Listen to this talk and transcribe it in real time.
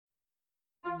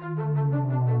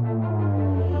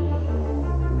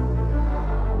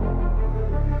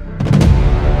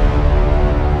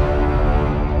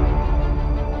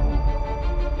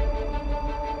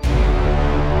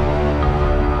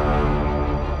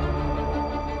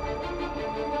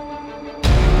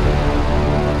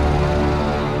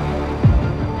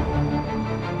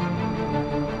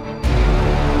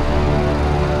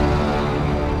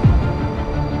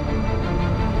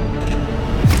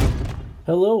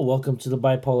Hello, welcome to the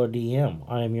Bipolar DM.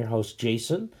 I am your host,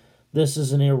 Jason. This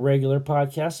is an irregular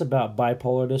podcast about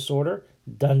bipolar disorder,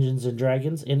 Dungeons and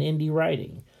Dragons, and indie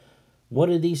writing. What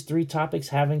do these three topics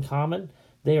have in common?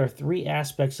 They are three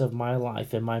aspects of my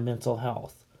life and my mental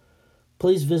health.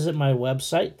 Please visit my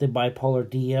website,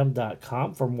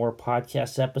 thebipolardm.com, for more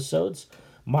podcast episodes,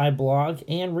 my blog,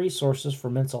 and resources for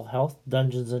mental health,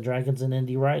 Dungeons and Dragons, and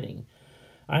indie writing.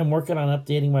 I'm working on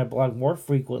updating my blog more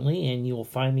frequently, and you will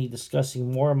find me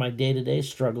discussing more of my day-to-day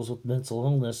struggles with mental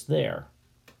illness there.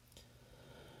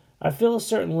 I feel a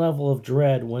certain level of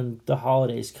dread when the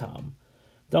holidays come.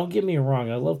 Don't get me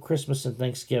wrong, I love Christmas and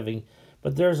Thanksgiving,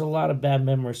 but there's a lot of bad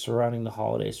memories surrounding the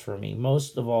holidays for me,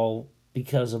 most of all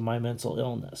because of my mental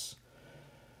illness.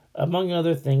 Among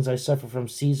other things, I suffer from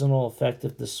seasonal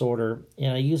affective disorder,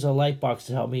 and I use a light box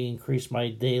to help me increase my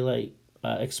daylight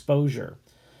exposure.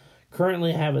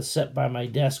 Currently, I have it set by my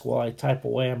desk while I type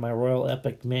away on my Royal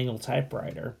Epic manual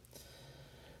typewriter.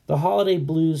 The holiday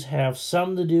blues have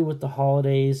some to do with the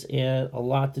holidays and a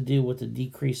lot to do with the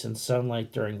decrease in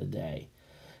sunlight during the day.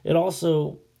 It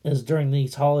also is during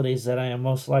these holidays that I am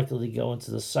most likely to go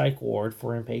into the psych ward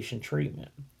for inpatient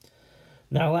treatment.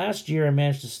 Now, last year I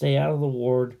managed to stay out of the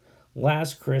ward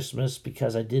last Christmas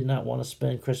because I did not want to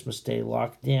spend Christmas Day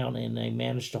locked down, and I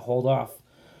managed to hold off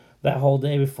that whole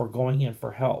day before going in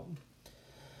for help.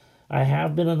 I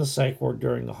have been on the psych ward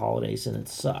during the holidays, and it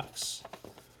sucks.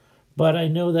 But I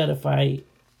know that if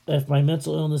my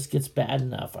mental illness gets bad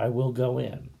enough, I will go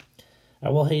in. I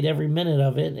will hate every minute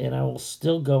of it, and I will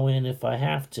still go in if I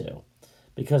have to,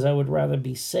 because I would rather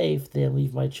be safe than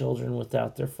leave my children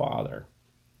without their father.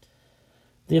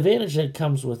 The advantage that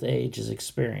comes with age is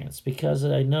experience, because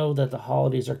I know that the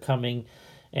holidays are coming,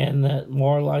 and that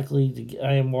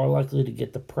I am more likely to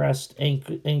get depressed,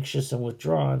 anxious, and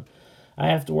withdrawn. I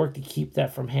have to work to keep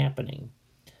that from happening.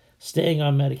 Staying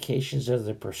on medications as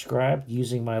they're prescribed,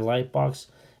 using my light box,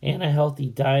 and a healthy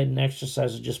diet and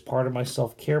exercise are just part of my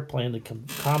self-care plan to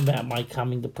combat my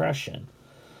coming depression.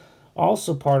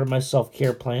 Also part of my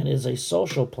self-care plan is a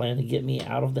social plan to get me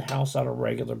out of the house on a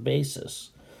regular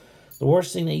basis. The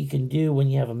worst thing that you can do when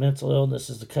you have a mental illness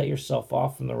is to cut yourself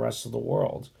off from the rest of the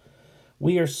world.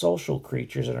 We are social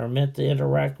creatures and are meant to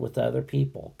interact with other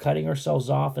people. Cutting ourselves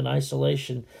off in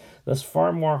isolation does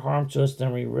far more harm to us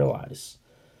than we realize.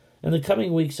 In the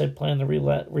coming weeks, I plan to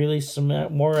release some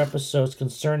more episodes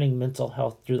concerning mental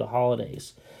health through the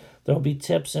holidays. There will be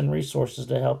tips and resources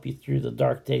to help you through the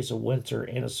dark days of winter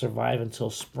and to survive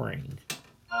until spring.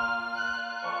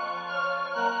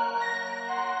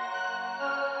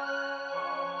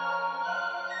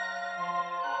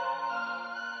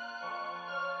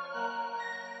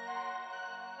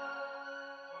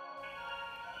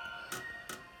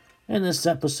 In this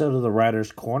episode of the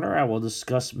Writer's Corner, I will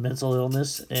discuss mental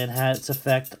illness and its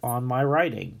effect on my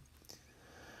writing.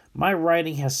 My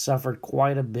writing has suffered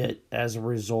quite a bit as a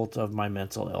result of my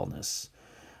mental illness.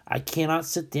 I cannot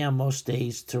sit down most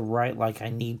days to write like I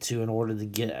need to in order to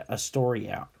get a story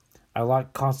out. I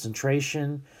lack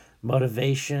concentration,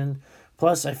 motivation,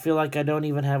 plus I feel like I don't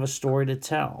even have a story to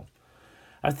tell.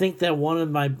 I think that one of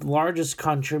my largest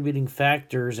contributing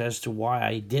factors as to why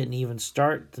I didn't even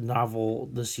start the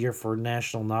novel this year for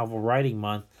National Novel Writing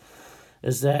Month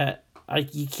is that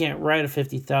you can't write a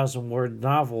 50,000 word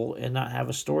novel and not have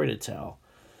a story to tell.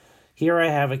 Here I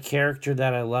have a character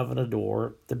that I love and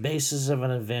adore, the basis of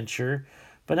an adventure,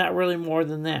 but not really more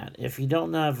than that. If you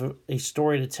don't have a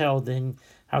story to tell, then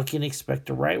how can you expect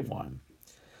to write one?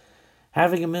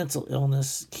 Having a mental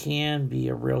illness can be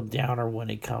a real downer when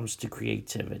it comes to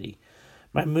creativity.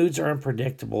 My moods are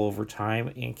unpredictable over time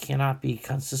and cannot be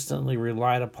consistently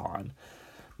relied upon.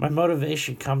 My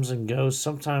motivation comes and goes,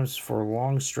 sometimes for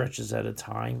long stretches at a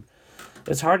time.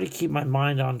 It's hard to keep my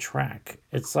mind on track.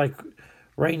 It's like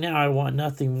right now I want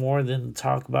nothing more than to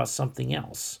talk about something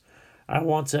else. I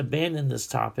want to abandon this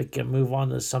topic and move on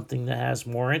to something that has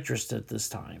more interest at this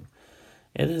time.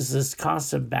 It is this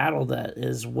constant battle that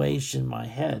is waged in my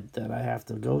head that I have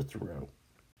to go through.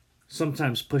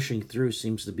 Sometimes pushing through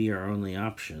seems to be our only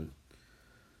option,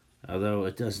 although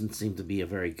it doesn't seem to be a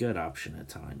very good option at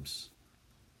times.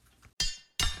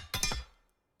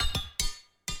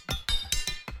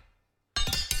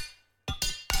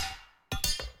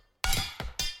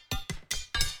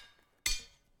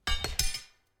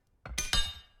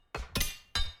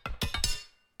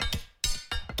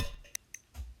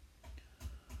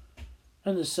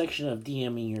 In this section of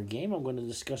DMing your game, I'm going to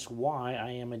discuss why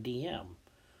I am a DM.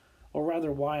 Or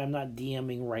rather, why I'm not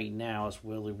DMing right now is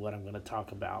really what I'm going to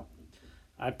talk about.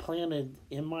 I planted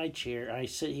in my chair, I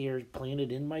sit here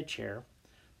planted in my chair,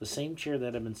 the same chair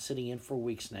that I've been sitting in for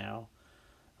weeks now.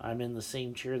 I'm in the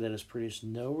same chair that has produced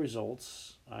no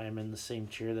results. I am in the same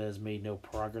chair that has made no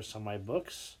progress on my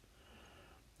books.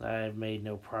 I've made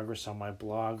no progress on my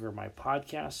blog or my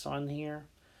podcasts on here.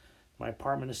 My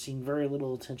apartment has seen very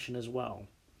little attention as well.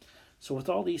 So, with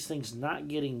all these things not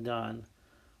getting done,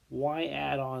 why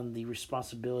add on the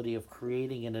responsibility of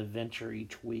creating an adventure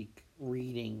each week,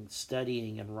 reading,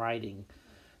 studying, and writing?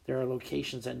 There are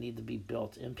locations that need to be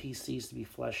built, NPCs to be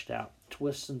fleshed out,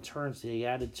 twists and turns to be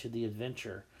added to the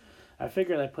adventure. I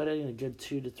figured I put in a good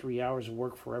 2 to 3 hours of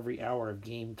work for every hour of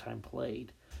game time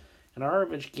played. And our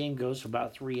average game goes for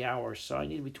about 3 hours, so I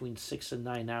need between 6 and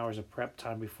 9 hours of prep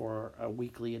time before a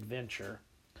weekly adventure.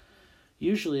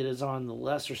 Usually it is on the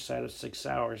lesser side of 6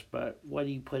 hours, but what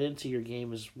you put into your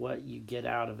game is what you get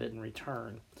out of it in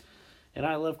return. And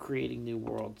I love creating new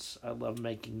worlds. I love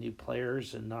making new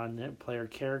players and non-player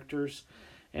characters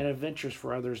and adventures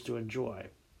for others to enjoy.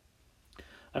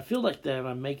 I feel like that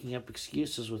I'm making up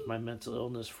excuses with my mental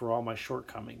illness for all my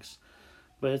shortcomings.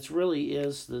 But it really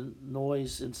is the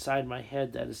noise inside my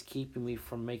head that is keeping me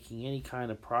from making any kind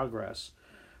of progress.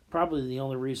 Probably the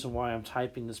only reason why I'm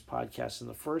typing this podcast in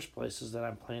the first place is that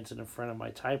I'm planted in front of my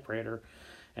typewriter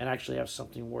and actually have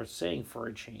something worth saying for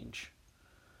a change.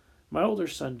 My older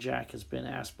son Jack has been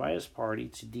asked by his party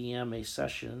to DM a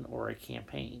session or a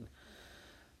campaign.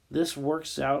 This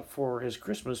works out for his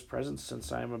Christmas present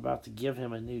since I am about to give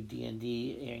him a new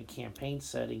D&D and campaign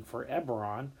setting for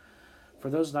Eberron. For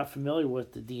those not familiar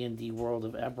with the D&D world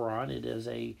of Eberron, it is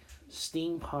a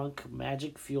steampunk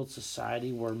magic-fueled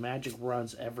society where magic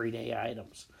runs everyday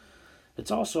items.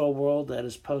 It's also a world that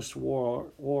is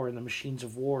post-war, and the machines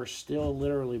of war are still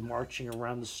literally marching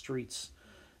around the streets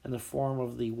in the form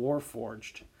of the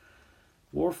Warforged.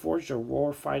 Warforged are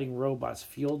war-fighting robots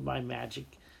fueled by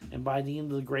magic, and by the end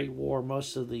of the Great War,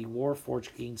 most of the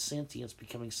Warforged gain sentience,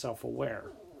 becoming self-aware.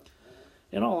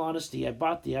 In all honesty, I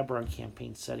bought the Eberron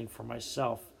campaign setting for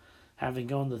myself.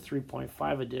 Having owned the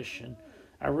 3.5 edition,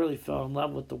 I really fell in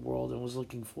love with the world and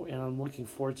I'm looking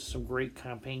forward to some great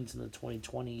campaigns in the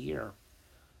 2020 year.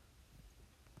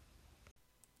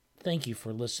 Thank you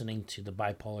for listening to the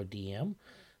Bipolar DM.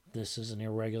 This is an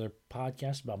irregular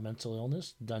podcast about mental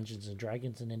illness, Dungeons and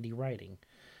Dragons, and indie writing.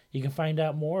 You can find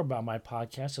out more about my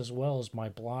podcast as well as my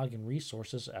blog and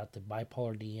resources at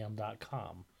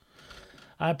thebipolardm.com.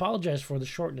 I apologize for the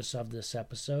shortness of this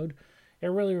episode. It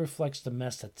really reflects the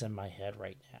mess that's in my head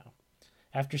right now.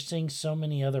 After seeing so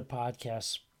many other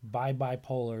podcasts by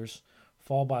bipolars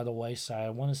fall by the wayside, I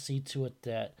want to see to it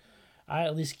that I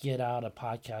at least get out a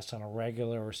podcast on a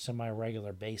regular or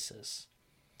semi-regular basis.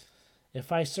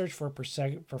 If I search for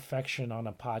perfection on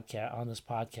this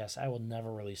podcast, I will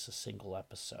never release a single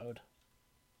episode.